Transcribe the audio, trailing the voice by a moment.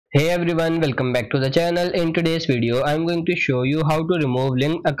Hey everyone, welcome back to the channel. In today's video, I'm going to show you how to remove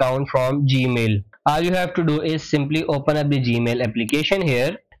linked account from Gmail. All you have to do is simply open up the Gmail application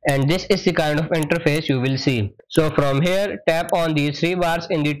here, and this is the kind of interface you will see. So from here, tap on these three bars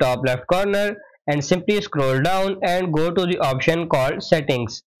in the top left corner and simply scroll down and go to the option called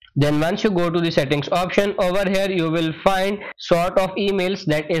settings. Then once you go to the settings option, over here you will find sort of emails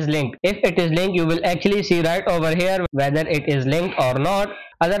that is linked. If it is linked, you will actually see right over here whether it is linked or not.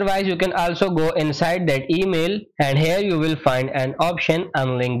 Otherwise, you can also go inside that email, and here you will find an option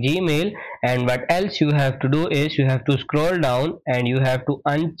unlink Gmail. And what else you have to do is you have to scroll down and you have to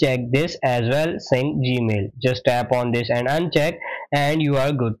uncheck this as well, sync Gmail. Just tap on this and uncheck, and you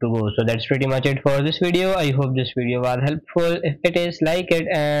are good to go. So that's pretty much it for this video. I hope this video was helpful. If it is, like it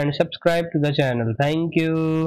and subscribe to the channel. Thank you.